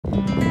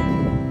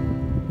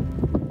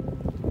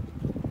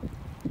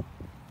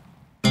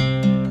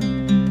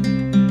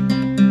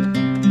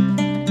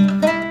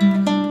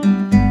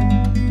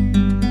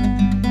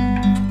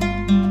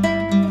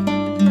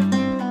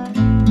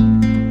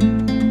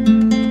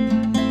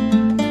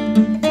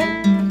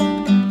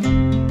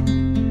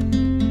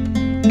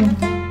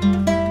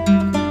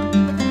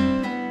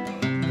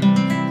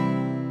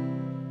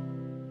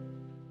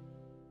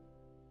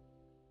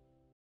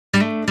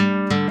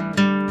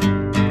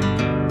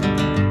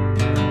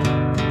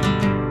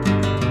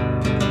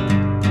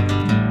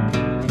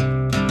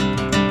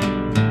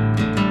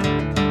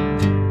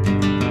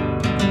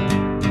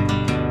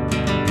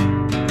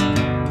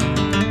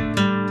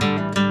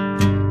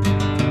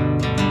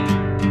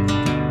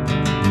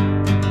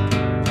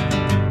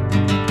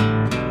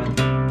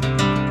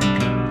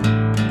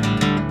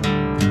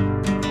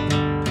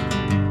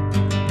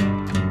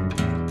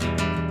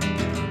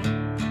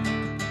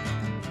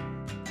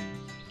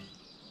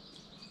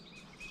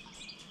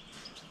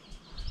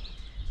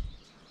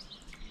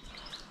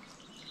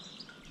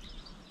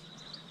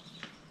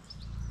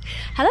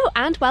Hello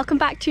and welcome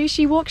back to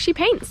She Walks, She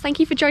Paints. Thank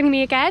you for joining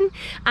me again,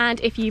 and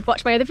if you've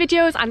watched my other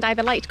videos and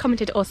either liked,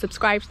 commented or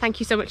subscribed, thank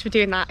you so much for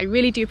doing that. I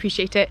really do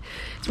appreciate it.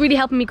 It's really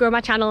helping me grow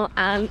my channel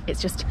and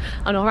it's just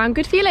an all-round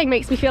good feeling,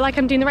 makes me feel like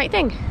I'm doing the right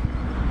thing.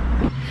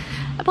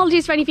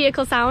 Apologies for any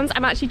vehicle sounds.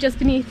 I'm actually just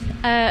beneath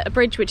a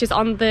bridge which is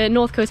on the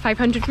North Coast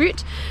 500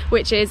 route,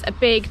 which is a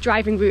big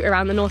driving route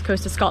around the north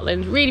coast of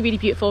Scotland. Really, really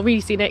beautiful,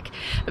 really scenic,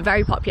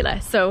 very popular.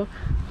 So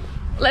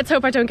let's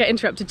hope I don't get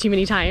interrupted too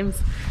many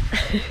times.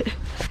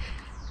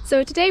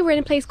 So today we're in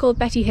a place called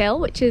Betty Hill,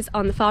 which is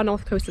on the far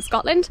north coast of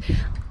Scotland,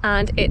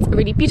 and it's a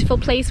really beautiful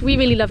place. We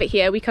really love it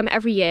here. We come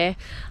every year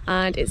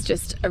and it's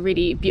just a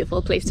really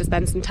beautiful place to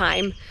spend some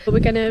time. We're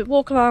going to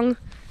walk along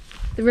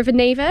the River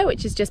Naver,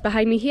 which is just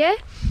behind me here,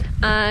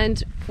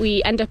 and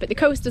we end up at the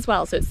coast as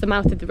well, so it's the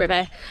mouth of the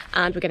river,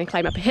 and we're going to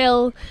climb up a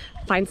hill,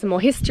 find some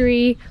more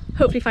history,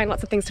 hopefully find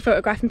lots of things to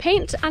photograph and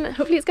paint, and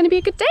hopefully it's going to be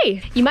a good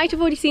day. You might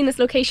have already seen this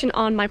location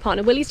on my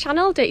partner Willie's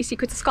channel, Dirty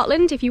Secrets of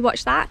Scotland. If you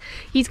watch that,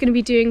 he's going to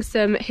be doing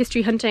some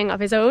history hunting of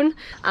his own,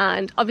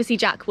 and obviously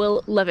Jack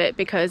will love it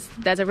because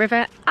there's a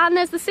river and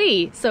there's the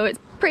sea, so it's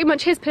pretty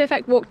much his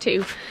perfect walk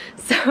too.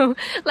 So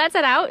let's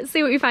head out,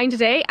 see what we find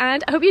today,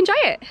 and I hope you enjoy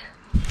it.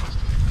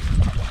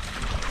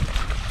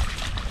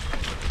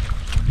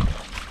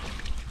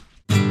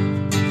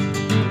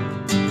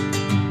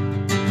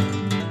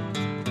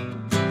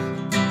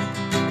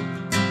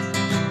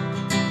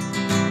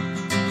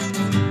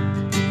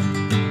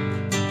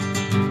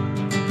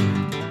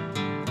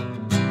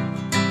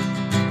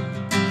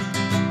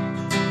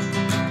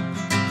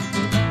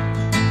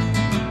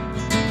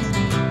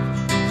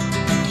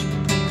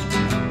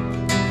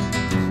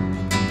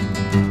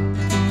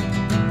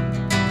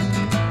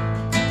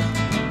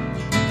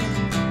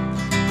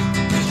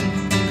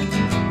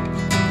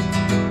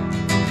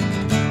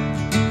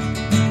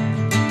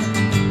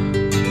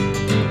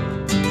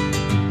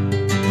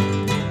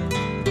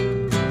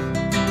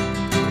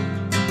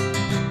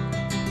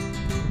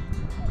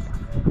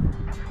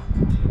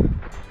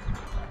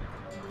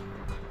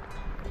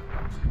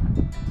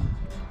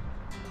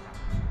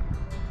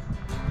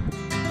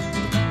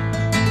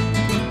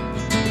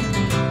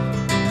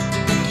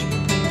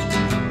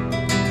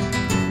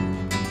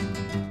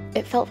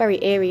 It felt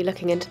very eerie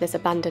looking into this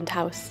abandoned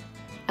house.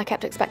 I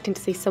kept expecting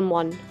to see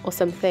someone or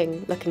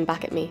something looking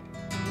back at me.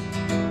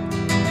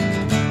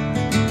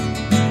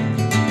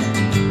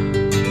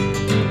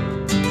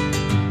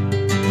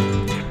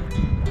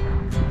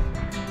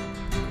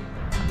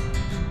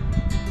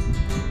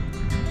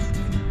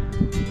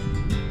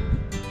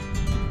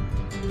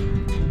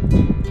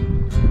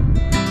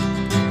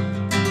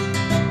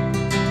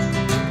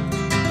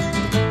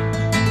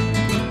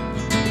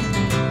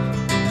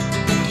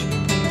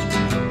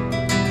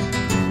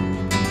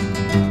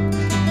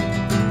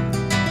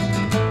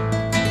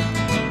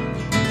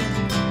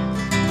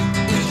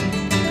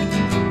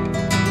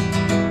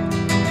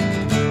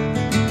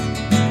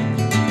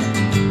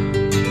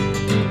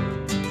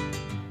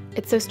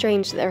 It's so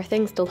strange that there are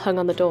things still hung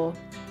on the door,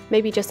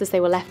 maybe just as they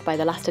were left by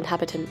the last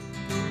inhabitant.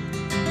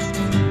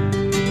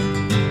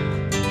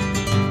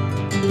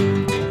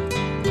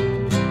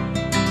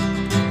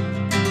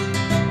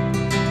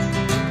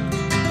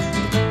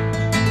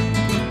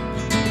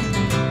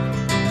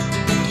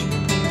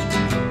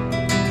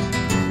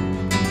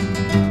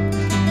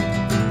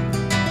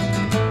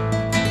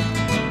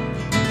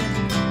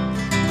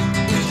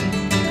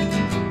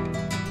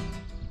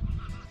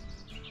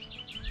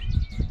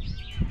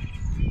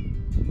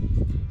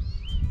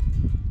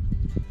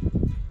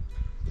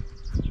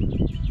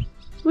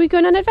 We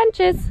going on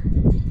adventures?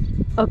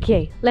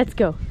 Okay, let's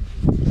go.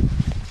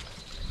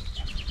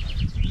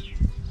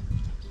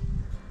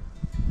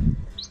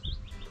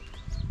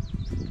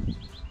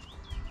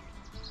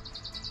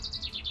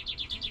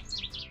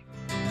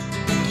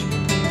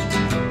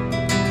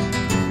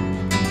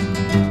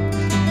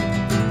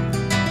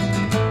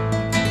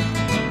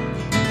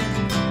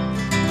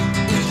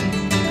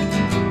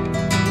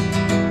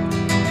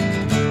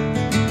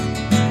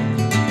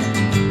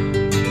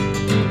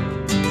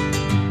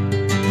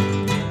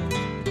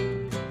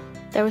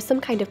 There was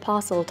some kind of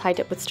parcel tied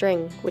up with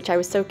string, which I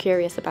was so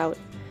curious about,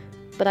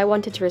 but I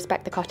wanted to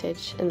respect the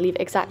cottage and leave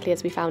exactly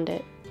as we found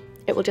it.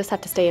 It will just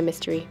have to stay a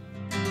mystery.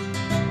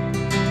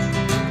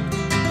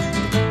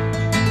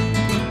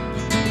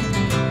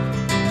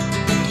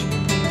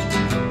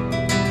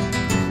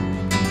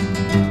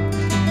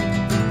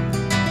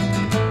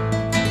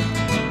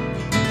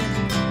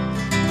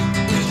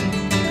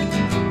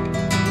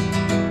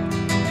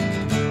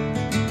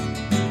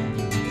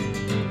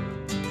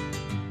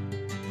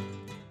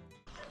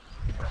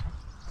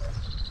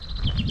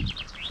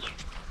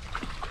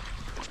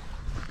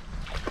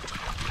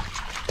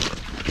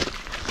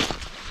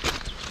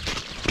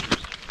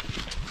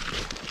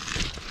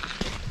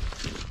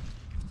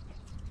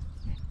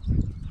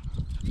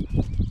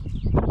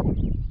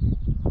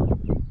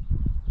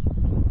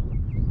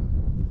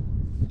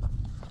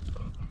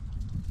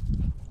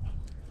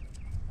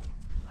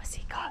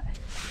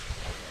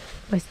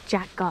 What's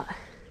Jack got?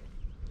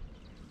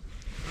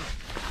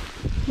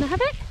 Can I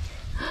have it?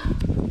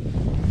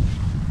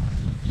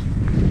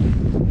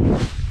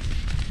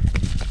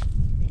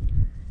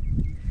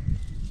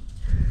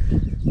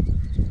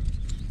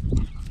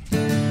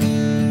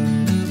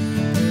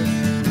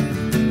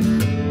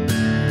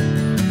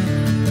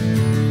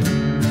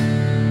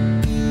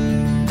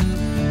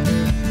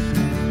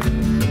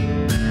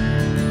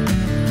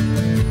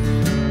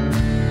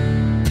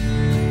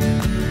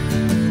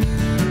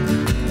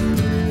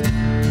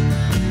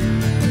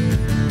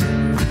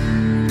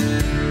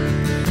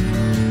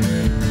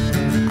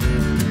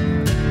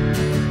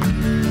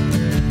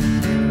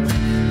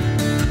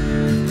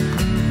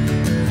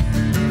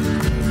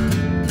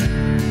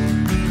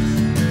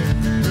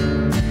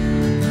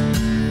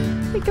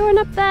 Going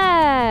up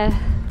there.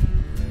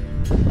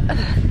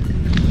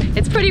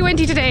 It's pretty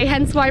windy today,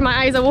 hence why my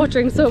eyes are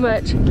watering so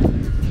much.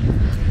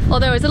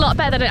 Although it's a lot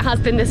better than it has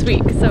been this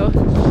week, so.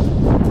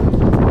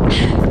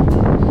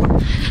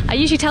 I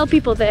usually tell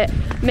people that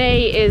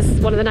May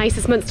is one of the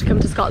nicest months to come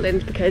to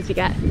Scotland because you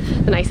get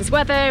the nicest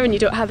weather and you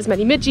don't have as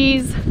many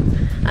midges.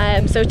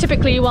 So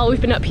typically while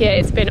we've been up here,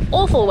 it's been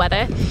awful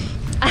weather.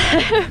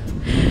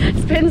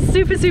 It's been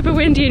super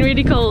windy and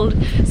really cold,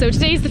 so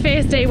today's the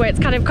first day where it's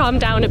kind of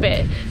calmed down a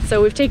bit,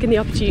 so we've taken the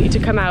opportunity to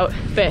come out.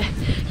 But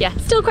yeah,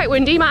 still quite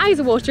windy, my eyes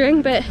are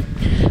watering, but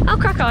I'll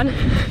crack on.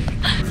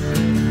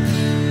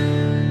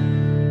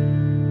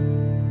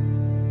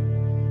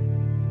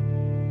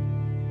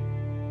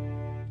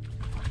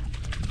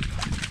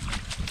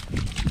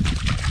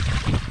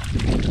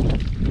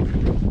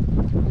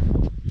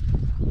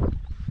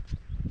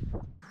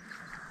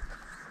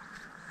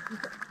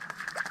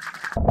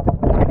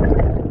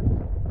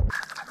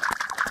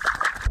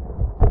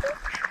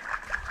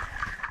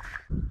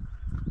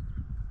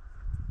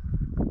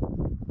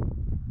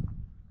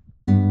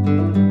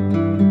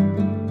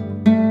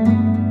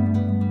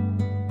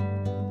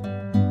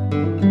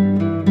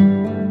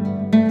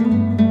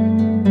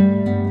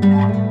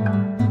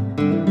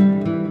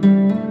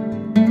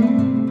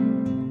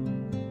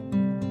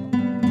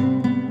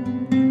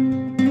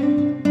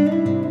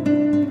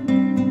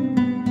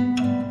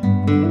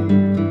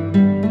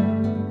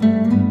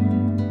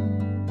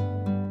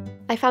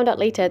 I found out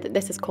later that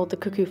this is called the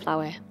cuckoo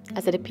flower,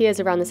 as it appears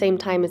around the same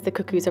time as the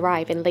cuckoos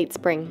arrive in late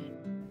spring.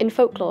 In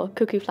folklore,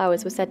 cuckoo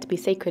flowers were said to be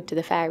sacred to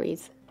the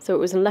fairies, so it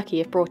was unlucky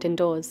if brought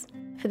indoors.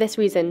 For this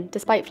reason,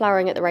 despite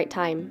flowering at the right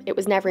time, it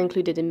was never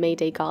included in May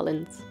Day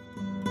garlands.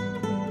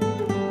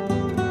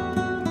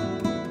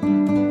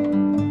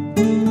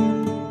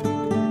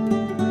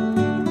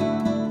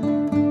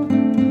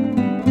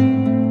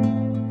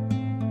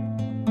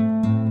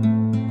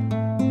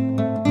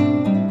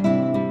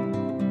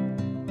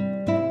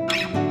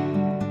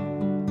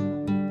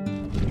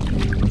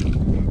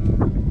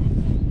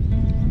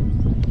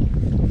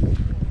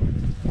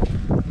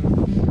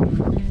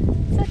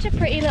 Such a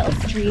pretty little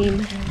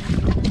stream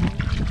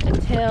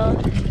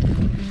until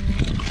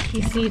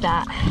you see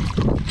that.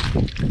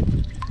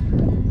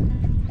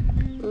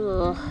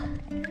 Ugh.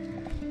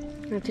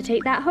 I have to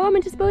take that home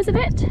and dispose of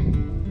it.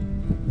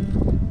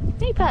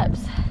 Hey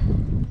pups.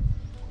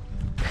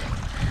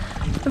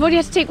 I've already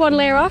had to take one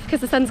layer off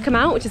because the sun's come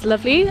out, which is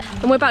lovely.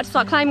 And we're about to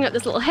start climbing up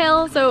this little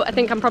hill, so I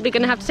think I'm probably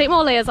going to have to take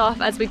more layers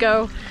off as we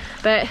go.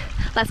 But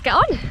let's get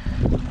on.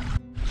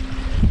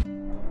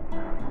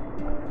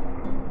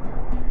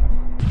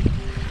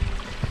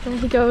 There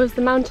he goes,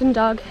 the mountain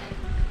dog.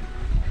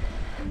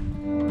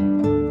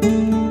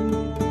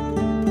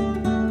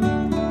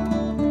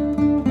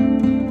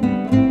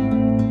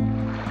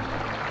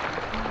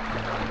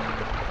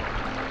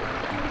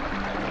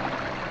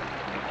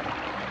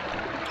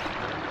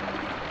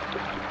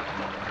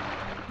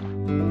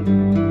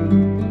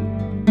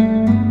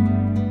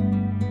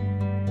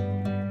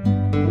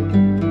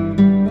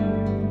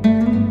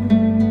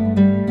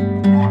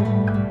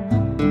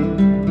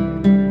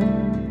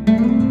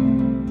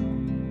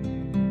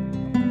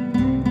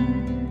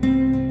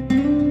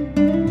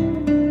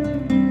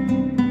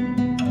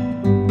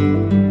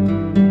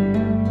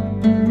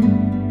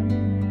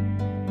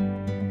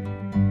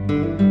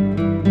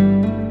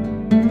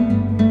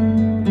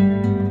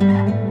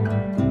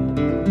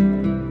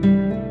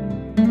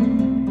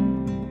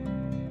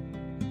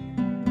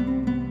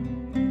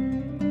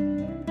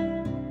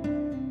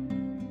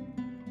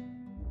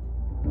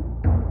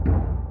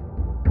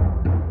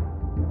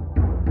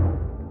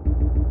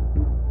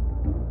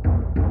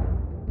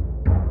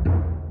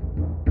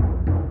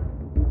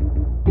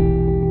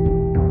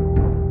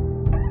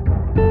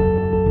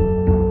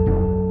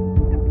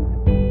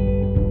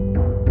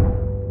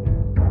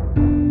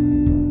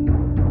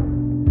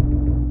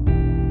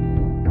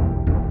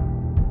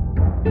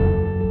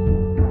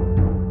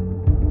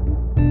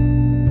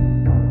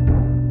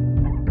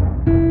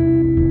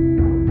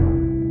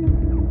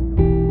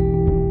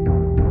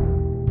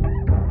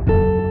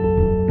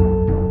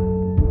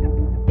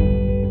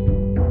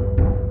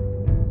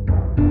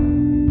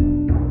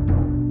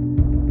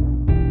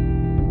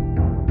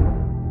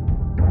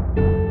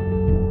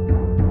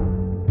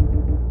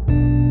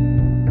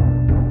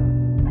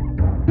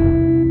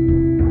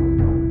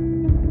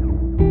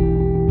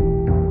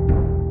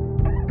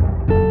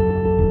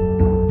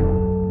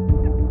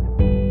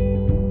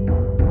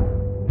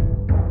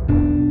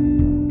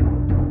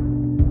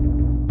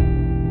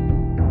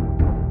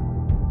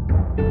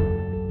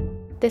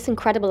 This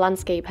incredible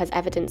landscape has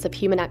evidence of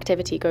human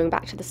activity going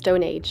back to the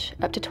Stone Age,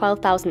 up to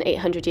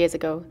 12,800 years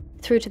ago,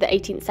 through to the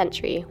 18th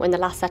century when the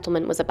last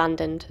settlement was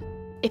abandoned.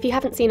 If you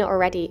haven't seen it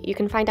already, you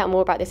can find out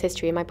more about this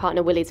history in my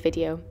partner Willie's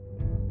video.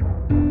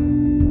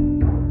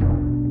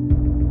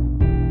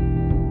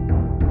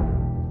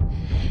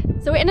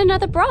 So we're in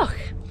another broch.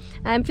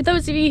 For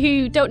those of you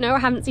who don't know or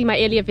haven't seen my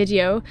earlier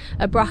video,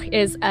 a broch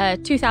is a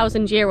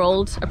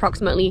 2,000-year-old,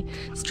 approximately,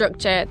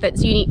 structure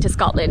that's unique to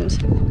Scotland.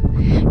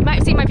 You might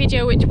have seen my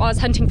video which was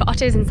hunting for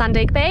otters in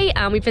Torrisdale Bay,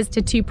 and we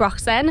visited 2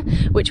 brochs then,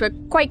 which were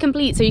quite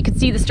complete so you could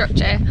see the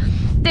structure.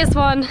 This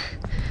one,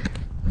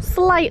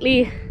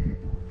 slightly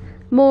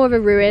more of a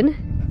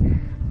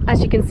ruin.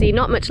 As you can see,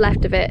 not much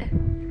left of it.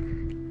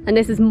 And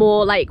this is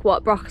more like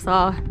what brochs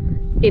are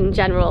in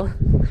general.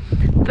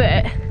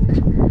 But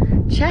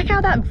check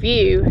out that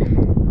view.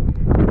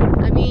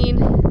 I mean,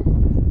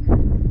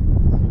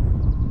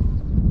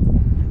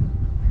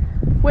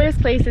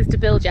 worst places to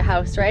build your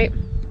house, right?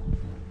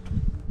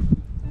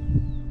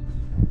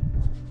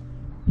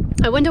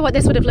 I wonder what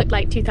this would have looked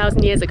like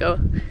 2,000 years ago.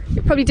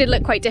 It probably did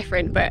look quite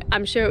different, but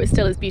I'm sure it was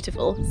still as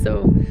beautiful.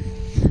 So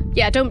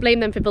yeah, don't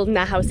blame them for building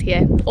their house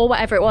here, or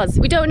whatever it was.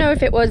 We don't know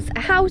if it was a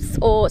house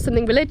or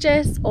something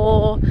religious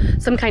or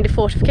some kind of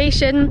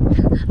fortification.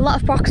 A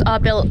lot of brochs are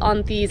built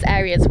on these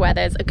areas where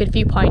there's a good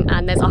viewpoint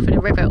and there's often a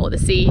river or the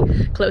sea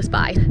close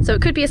by. So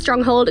it could be a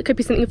stronghold, it could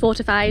be something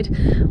fortified.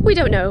 We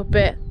don't know,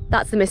 but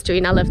that's the mystery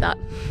and I love that.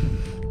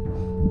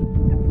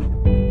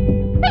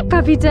 Hey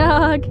puppy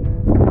dog!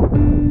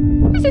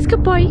 This is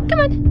good boy, come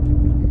on!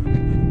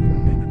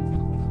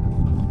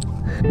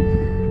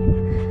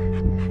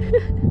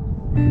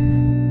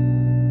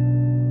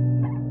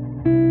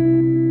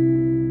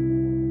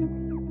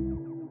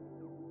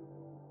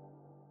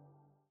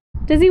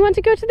 Does he want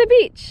to go to the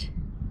beach?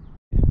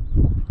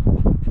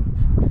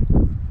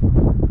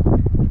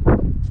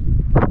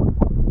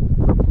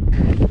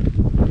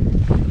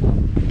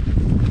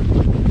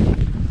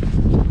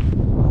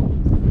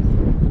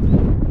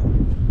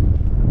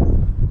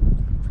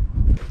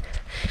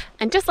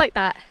 And just like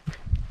that,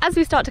 as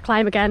we start to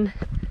climb again,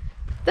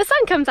 the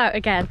sun comes out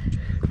again.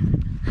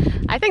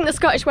 I think the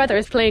Scottish weather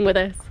is playing with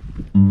us.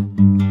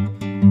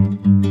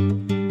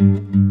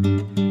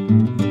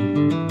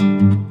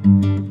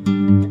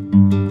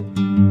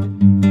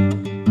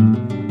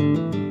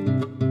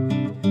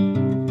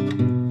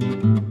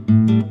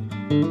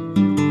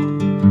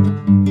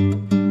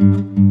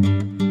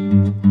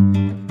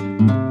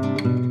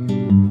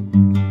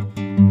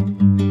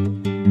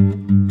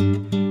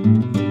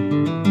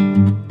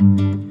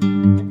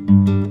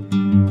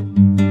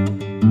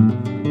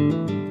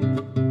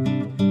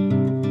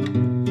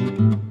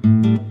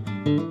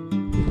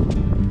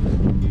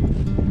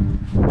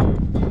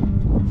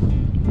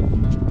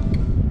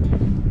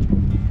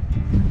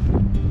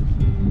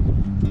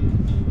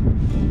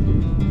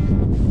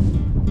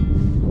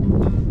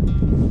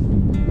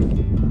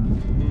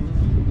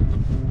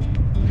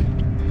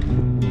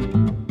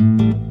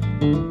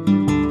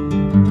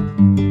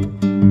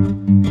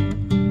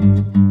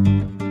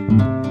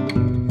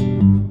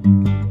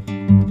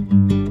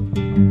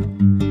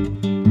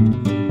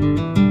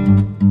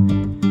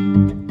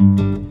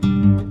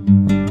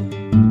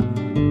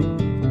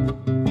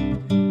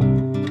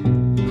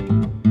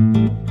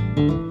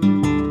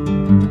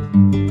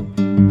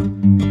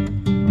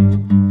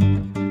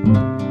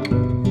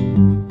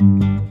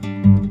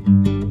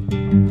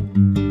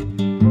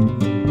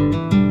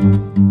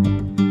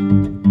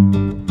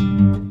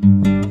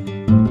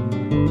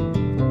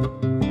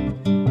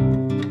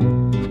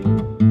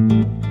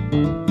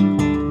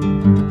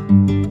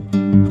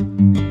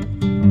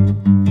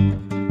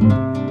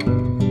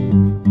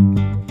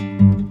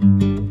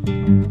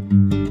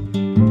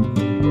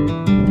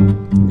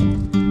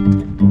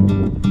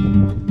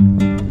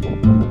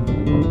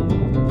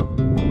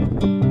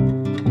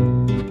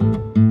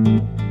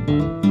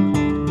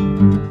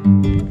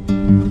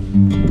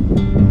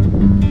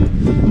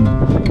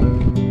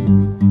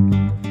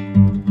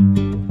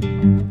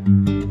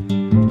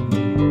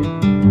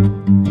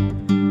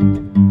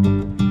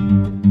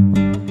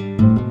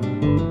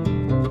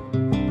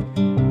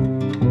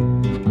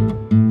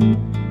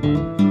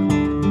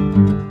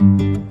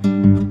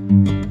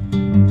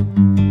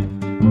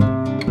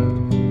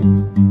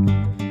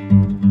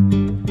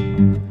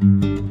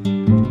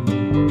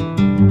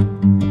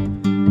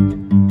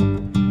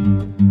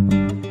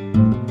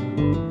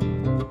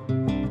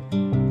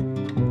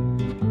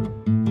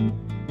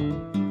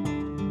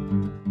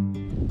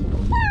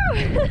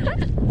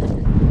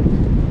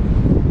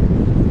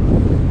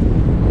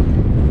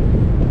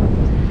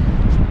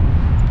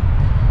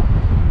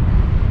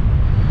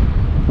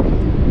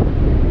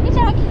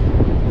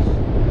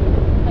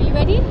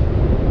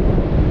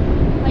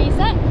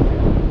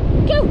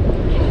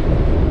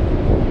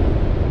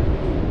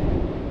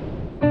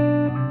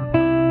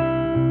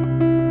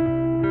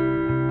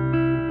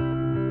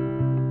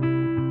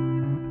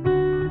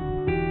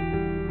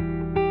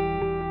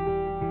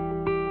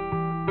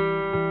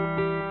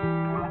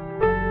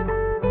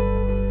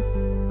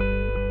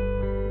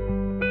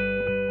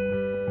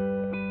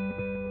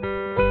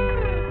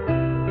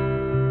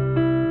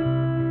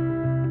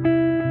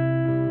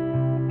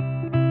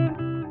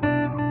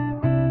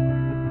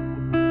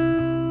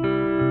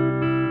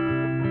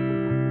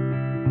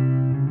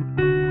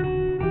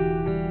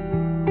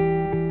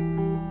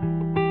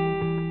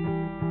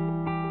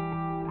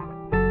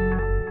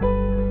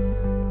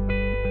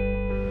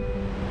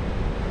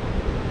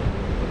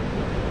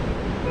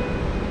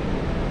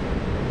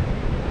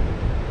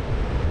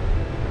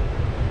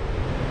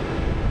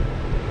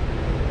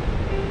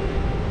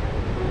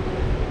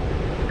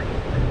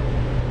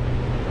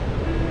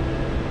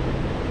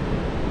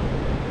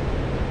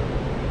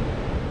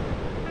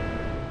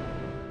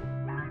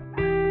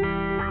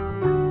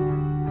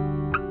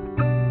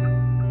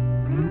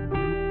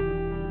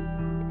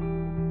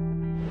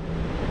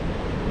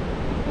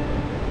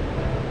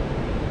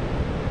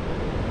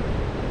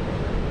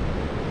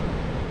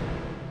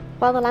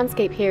 While the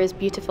landscape here is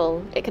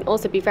beautiful, it can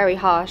also be very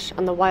harsh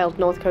on the wild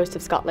north coast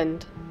of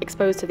Scotland,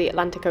 exposed to the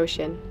Atlantic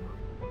Ocean.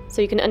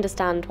 So you can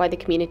understand why the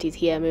communities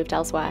here moved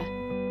elsewhere.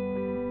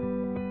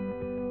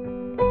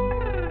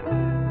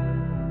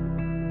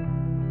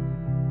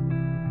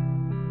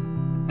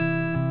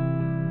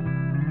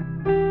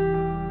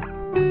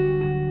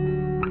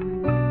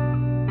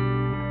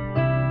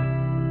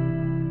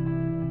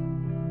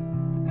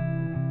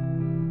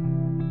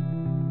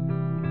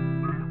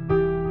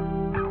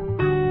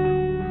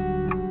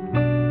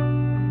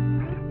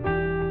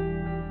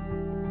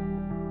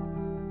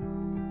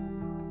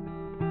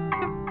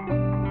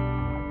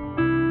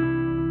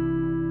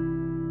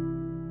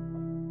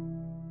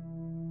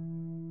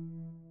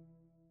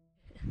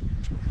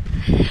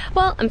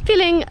 Well, I'm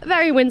feeling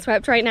very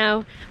windswept right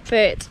now,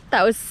 but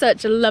that was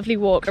such a lovely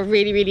walk. I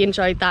really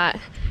enjoyed that.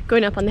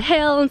 Going up on the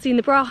hill and seeing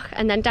the broch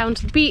and then down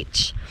to the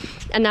beach.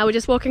 And now we're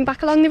just walking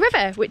back along the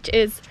river, which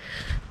is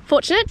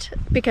fortunate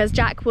because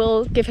Jack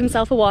will give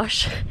himself a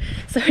wash,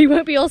 so he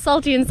won't be all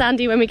salty and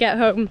sandy when we get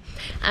home.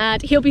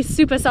 And he'll be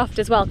super soft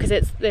as well because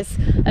it's this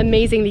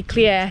amazingly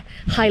clear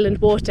highland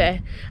water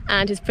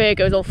and his fur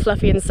goes all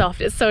fluffy and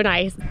soft. It's so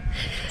nice.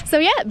 So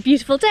yeah,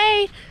 beautiful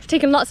day,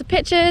 taken lots of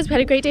pictures. We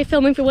had a great day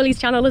filming for Willie's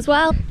channel as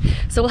well.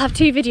 So we'll have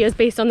 2 videos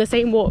based on the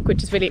same walk,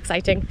 which is really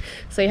exciting.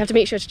 So you have to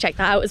make sure to check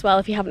that out as well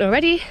if you haven't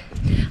already.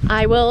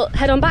 I will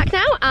head on back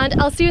now and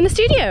I'll see you in the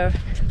studio.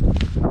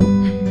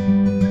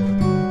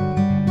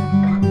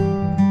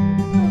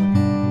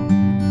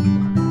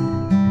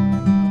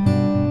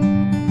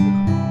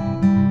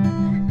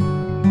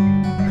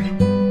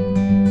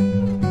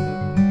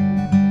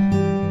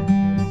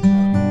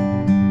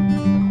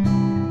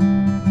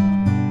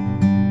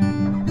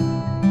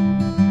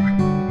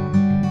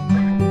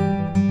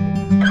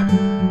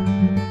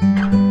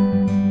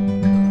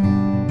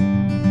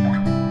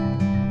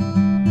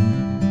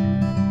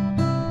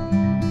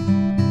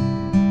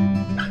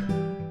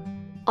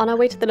 On our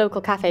way to the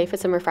local cafe for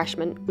some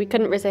refreshment, we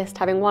couldn't resist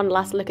having one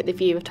last look at the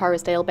view of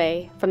Torrisdale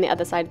Bay from the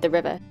other side of the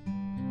river.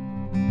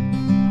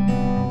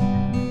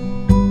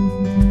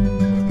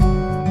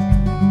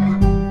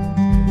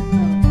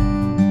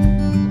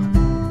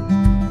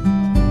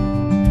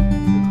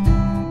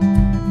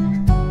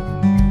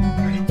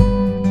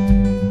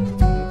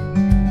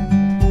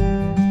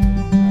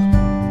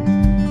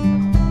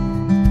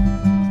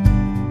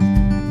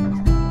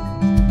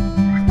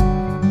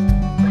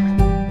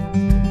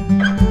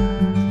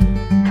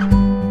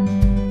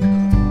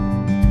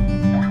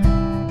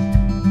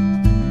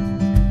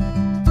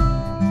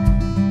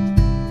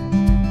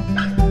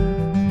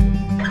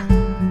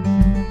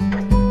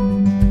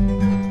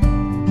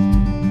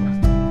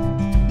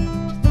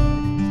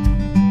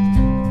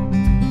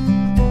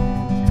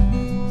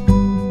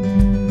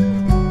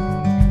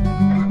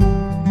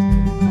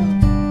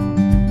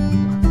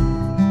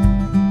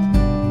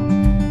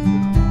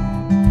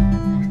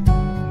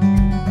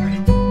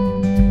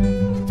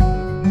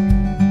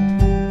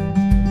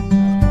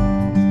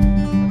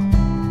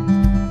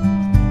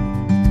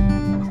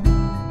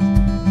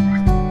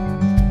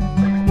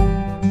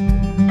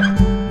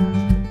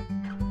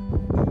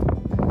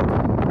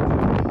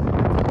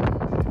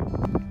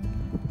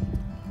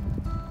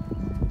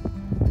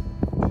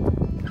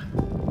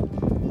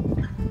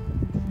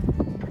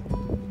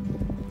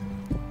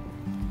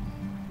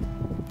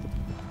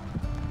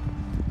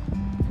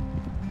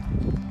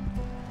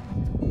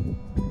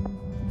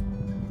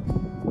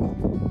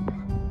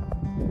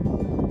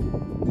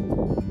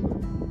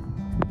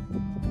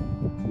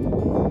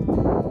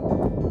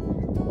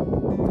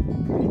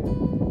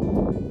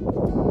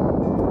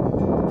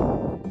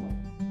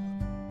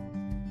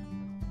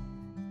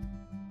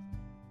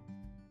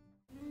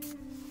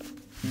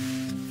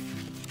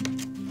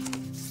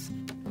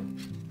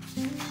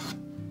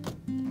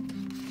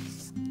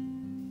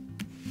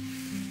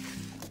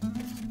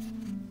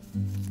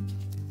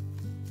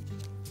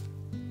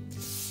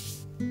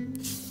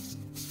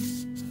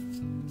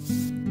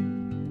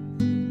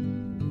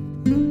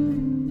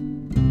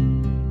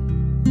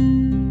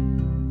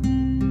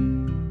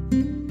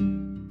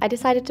 I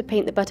decided to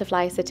paint the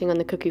butterfly sitting on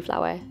the cuckoo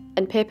flower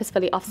and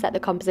purposefully offset the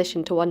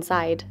composition to one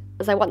side,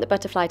 as I want the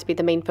butterfly to be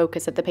the main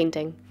focus of the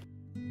painting.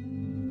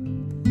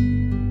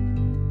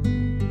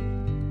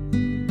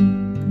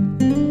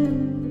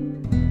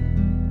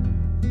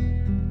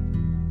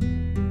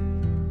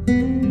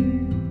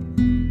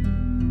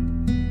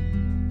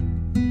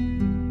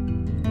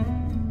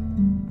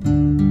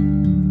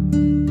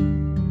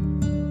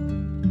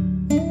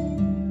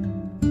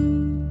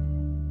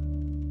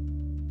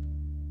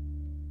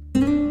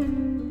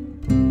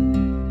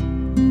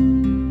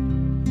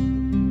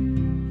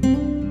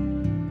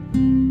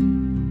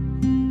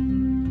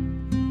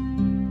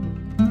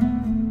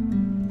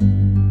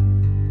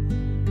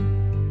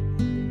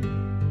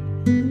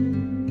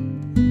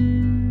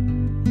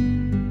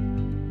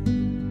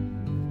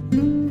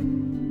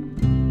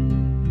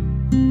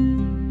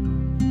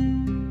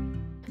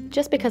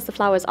 Just because the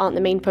flowers aren't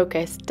the main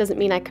focus doesn't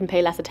mean I can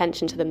pay less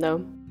attention to them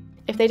though.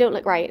 If they don't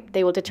look right,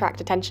 they will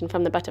detract attention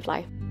from the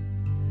butterfly.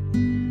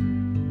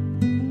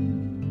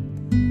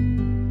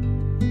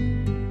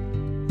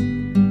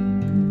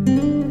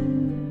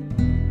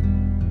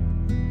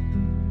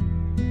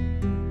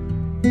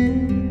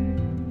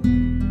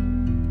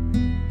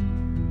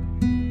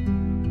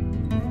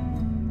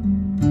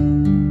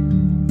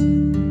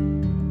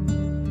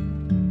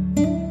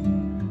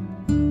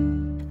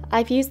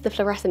 I've used the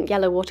fluorescent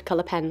yellow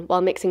watercolour pen while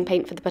mixing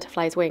paint for the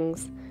butterfly's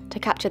wings to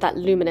capture that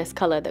luminous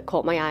colour that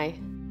caught my eye.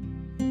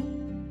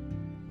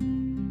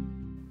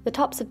 The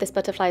tops of this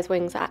butterfly's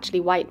wings are actually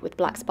white with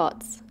black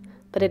spots,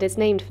 but it is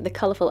named for the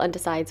colourful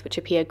undersides which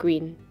appear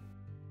green.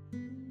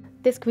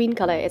 This green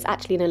colour is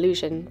actually an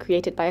illusion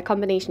created by a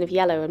combination of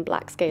yellow and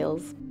black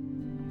scales.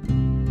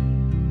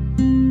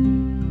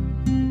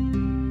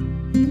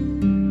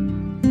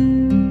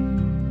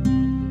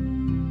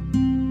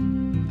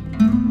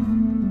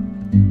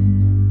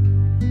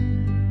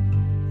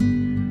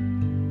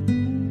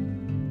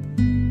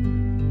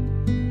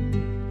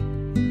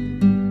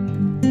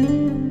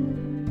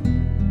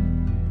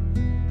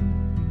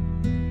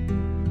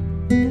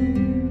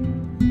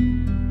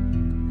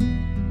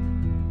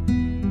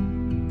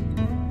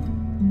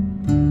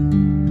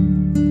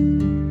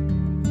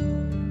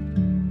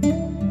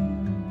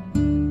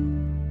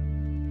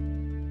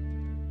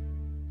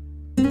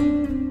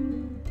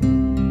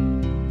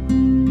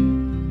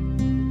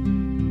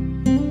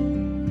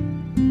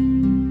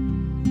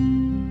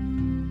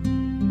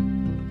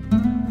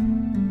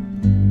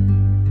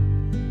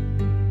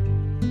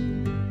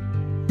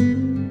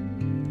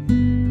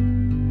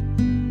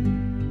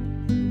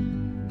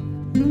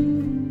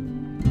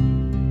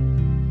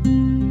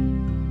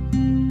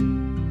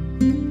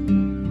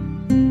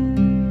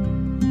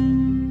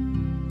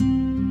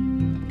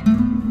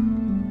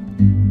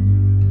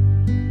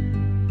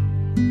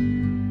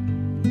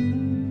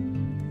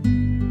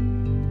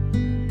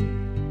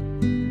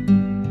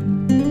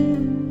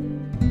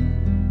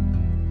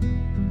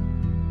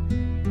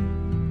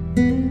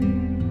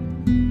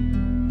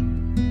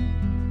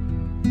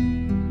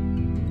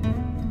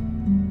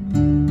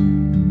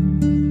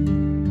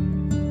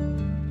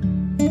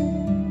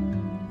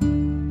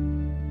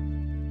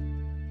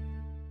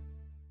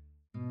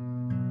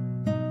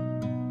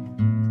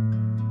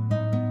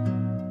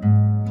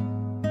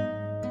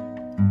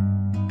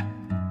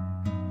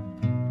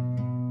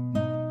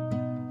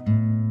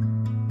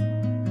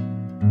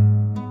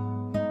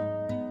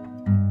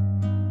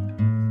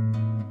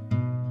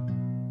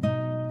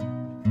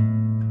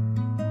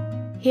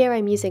 Here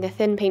I'm using a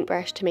thin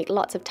paintbrush to make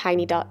lots of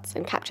tiny dots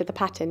and capture the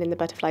pattern in the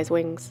butterfly's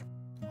wings,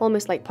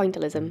 almost like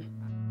pointillism.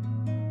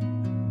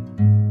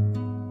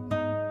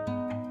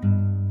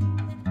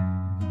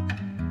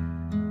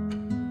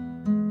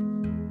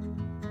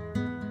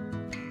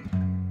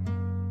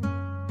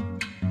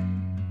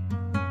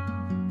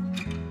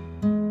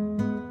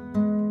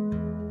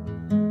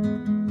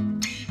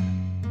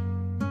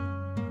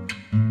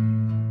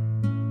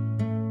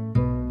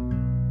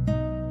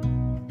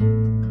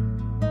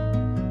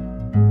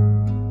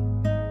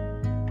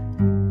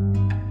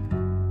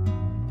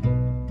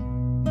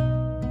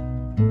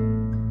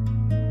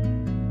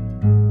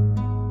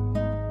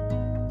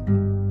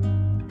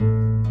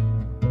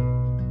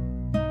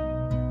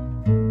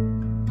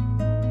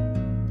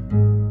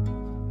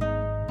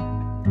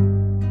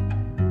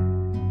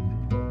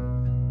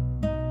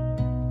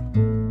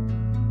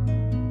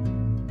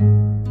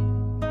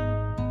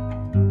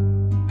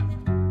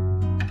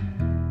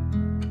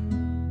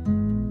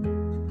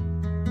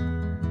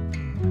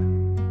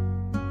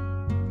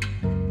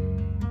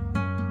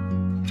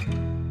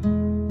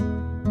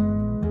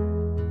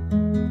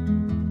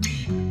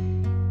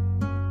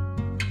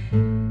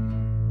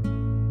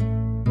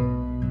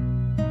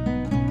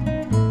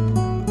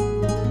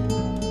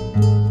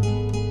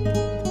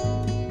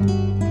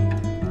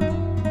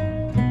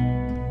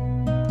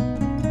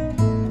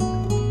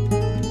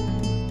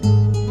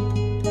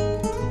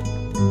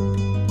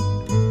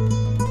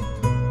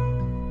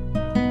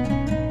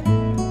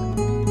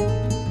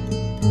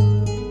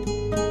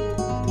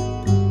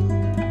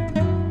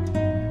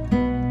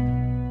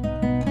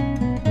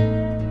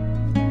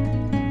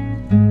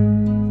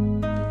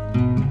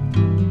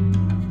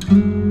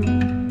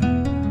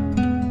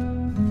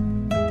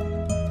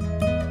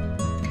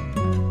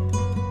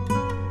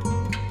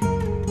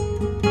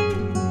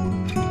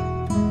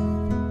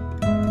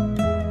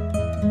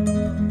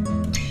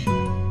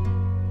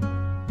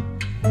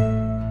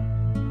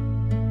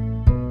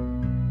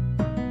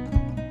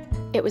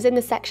 It was in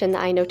this section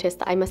that I noticed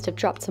that I must have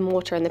dropped some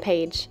water on the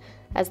page,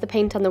 as the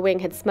paint on the wing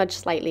had smudged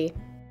slightly.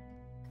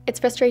 It's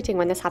frustrating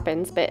when this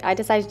happens, but I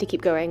decided to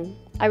keep going.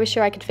 I was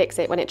sure I could fix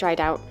it when it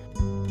dried out.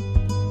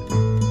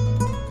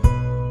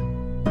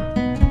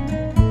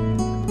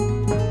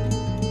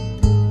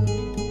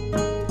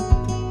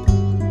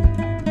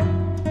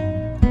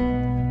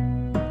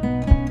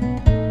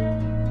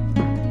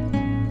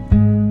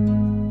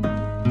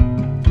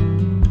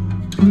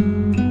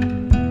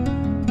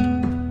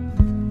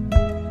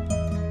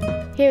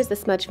 Here's the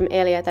smudge from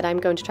earlier that I'm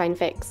going to try and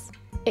fix.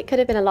 It could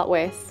have been a lot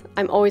worse.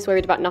 I'm always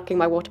worried about knocking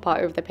my water pot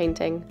over the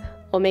painting,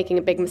 or making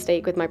a big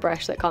mistake with my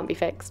brush that can't be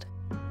fixed.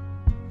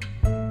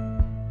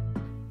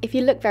 If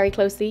you look very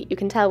closely, you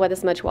can tell where the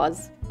smudge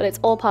was, but it's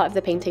all part of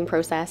the painting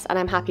process and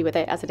I'm happy with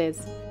it as it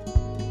is.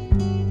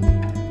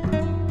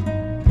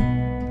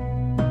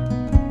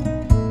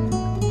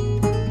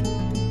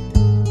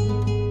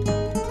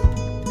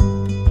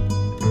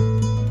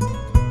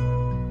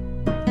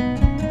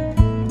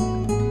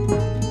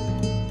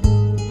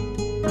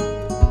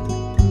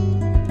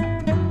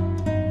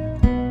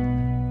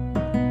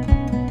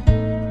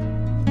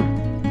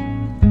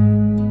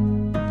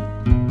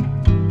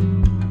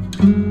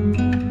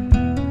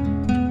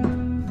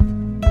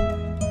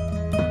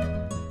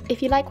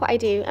 If you like what I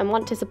do and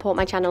want to support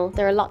my channel,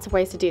 there are lots of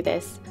ways to do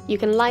this. You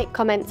can like,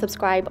 comment,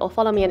 subscribe, or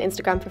follow me on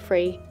Instagram for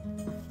free.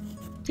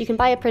 You can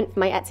buy a print from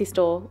my Etsy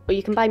store, or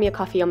you can buy me a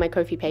coffee on my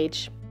Ko-fi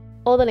page.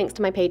 All the links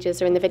to my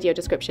pages are in the video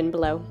description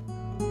below.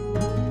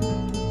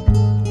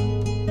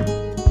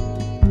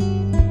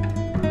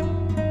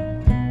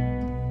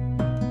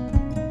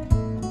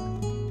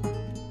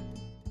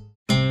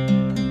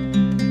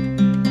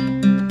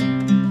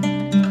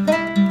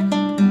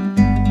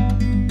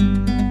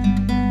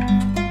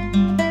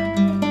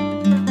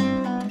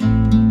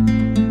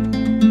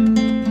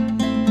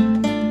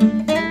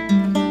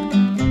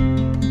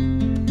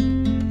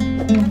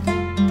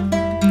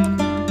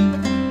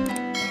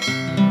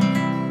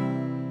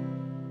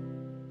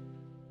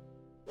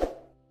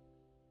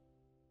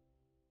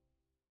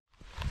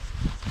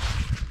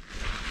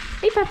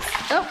 Hey pups!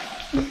 Oh!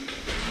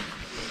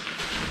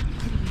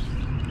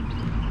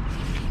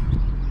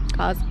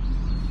 Cars.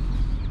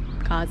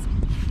 Cars.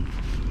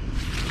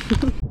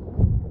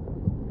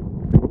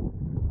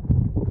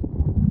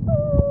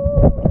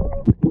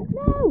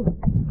 No!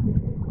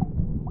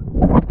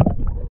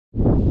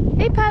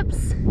 Hey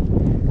pups!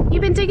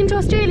 You've been digging to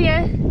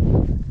Australia?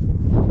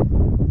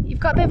 You've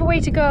got a bit of a way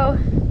to go.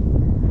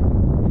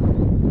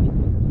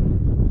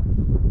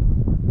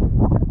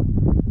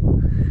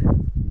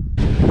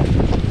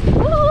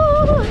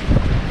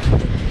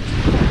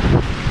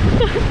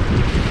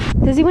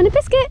 Does he want a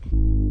biscuit?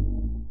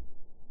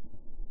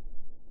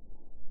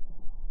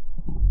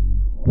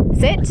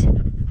 Sit.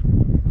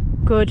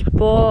 Good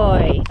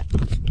boy.